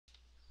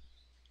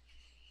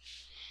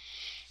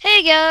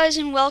Hi guys,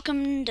 and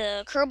welcome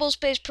to Kerbal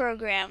Space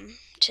Program.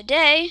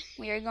 Today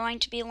we are going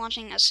to be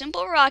launching a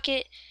simple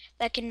rocket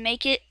that can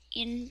make it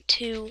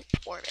into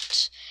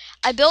orbit.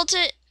 I built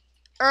it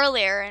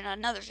earlier in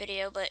another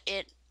video, but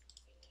it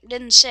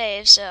didn't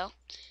save, so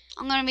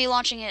I'm going to be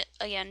launching it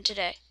again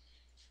today.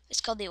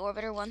 It's called the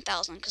Orbiter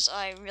 1000 because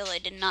I really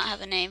did not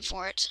have a name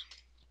for it.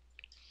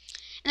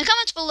 In the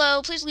comments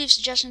below, please leave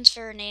suggestions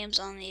for names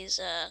on these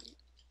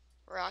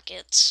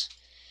rockets.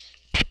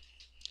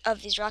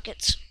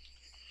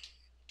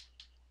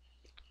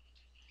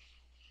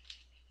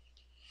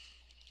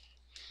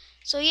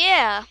 So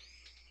yeah,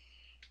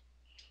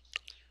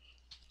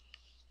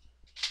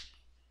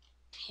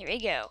 here we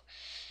go.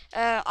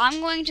 I'm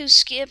going to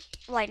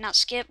not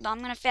skip, but I'm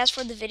going to fast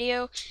forward the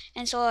video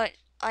until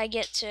I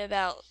get to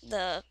about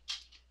the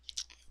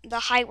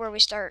height where we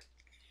start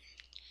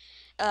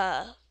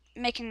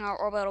making our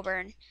orbital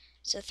burn.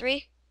 So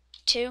 3,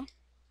 2,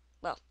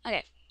 well,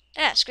 okay.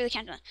 Screw the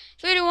countdown.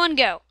 3, 2, 1,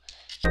 go.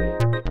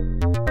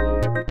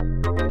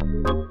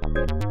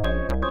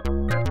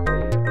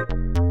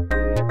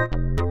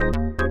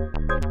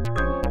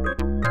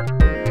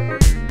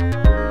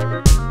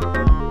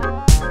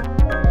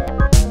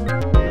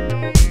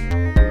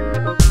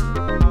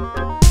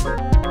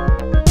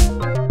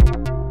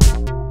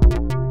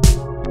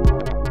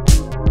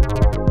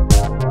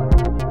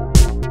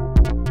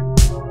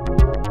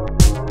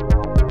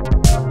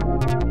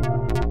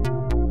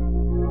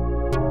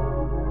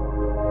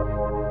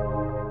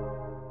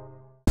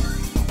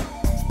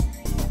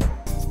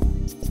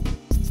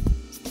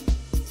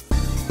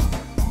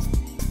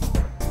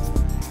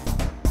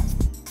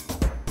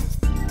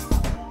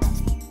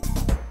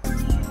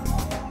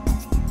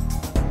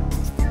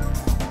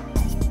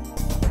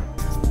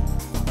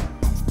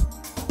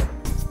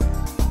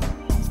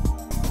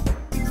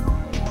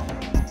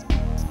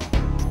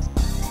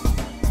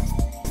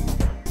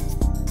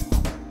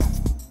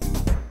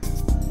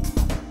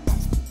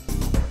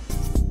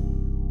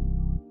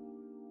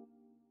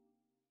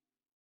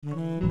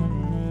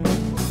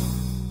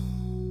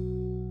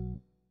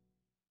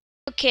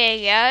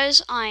 Okay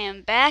guys, I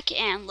am back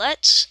and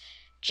let's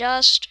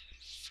just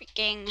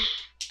freaking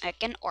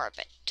make an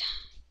orbit.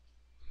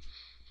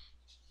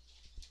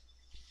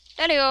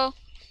 There you go.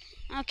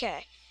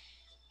 Okay.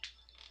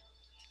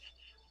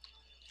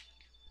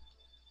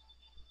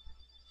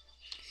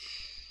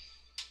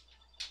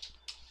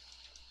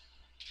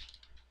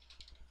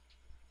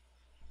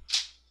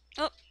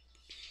 Oh.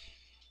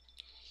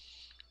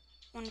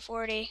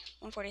 140,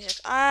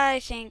 146.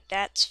 I think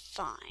that's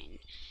fine.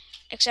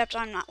 Except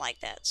I'm not like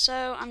that.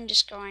 So I'm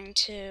just going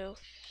to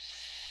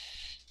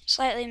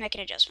slightly make an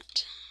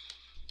adjustment.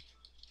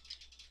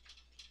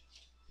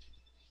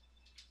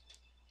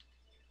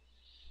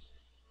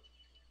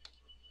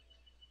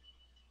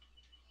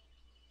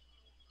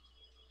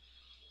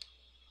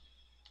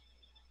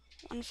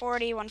 One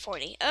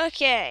 140.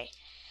 Okay.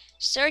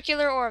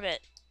 Circular orbit.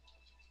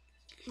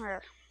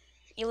 Or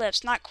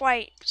ellipse. Not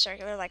quite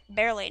circular, like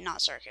barely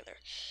not circular.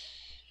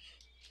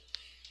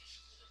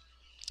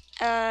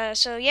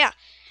 So yeah.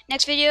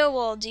 Next video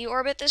we'll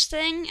deorbit this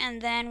thing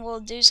and then we'll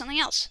do something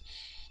else.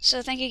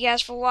 So thank you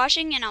guys for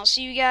watching and I'll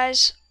see you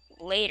guys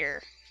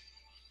later.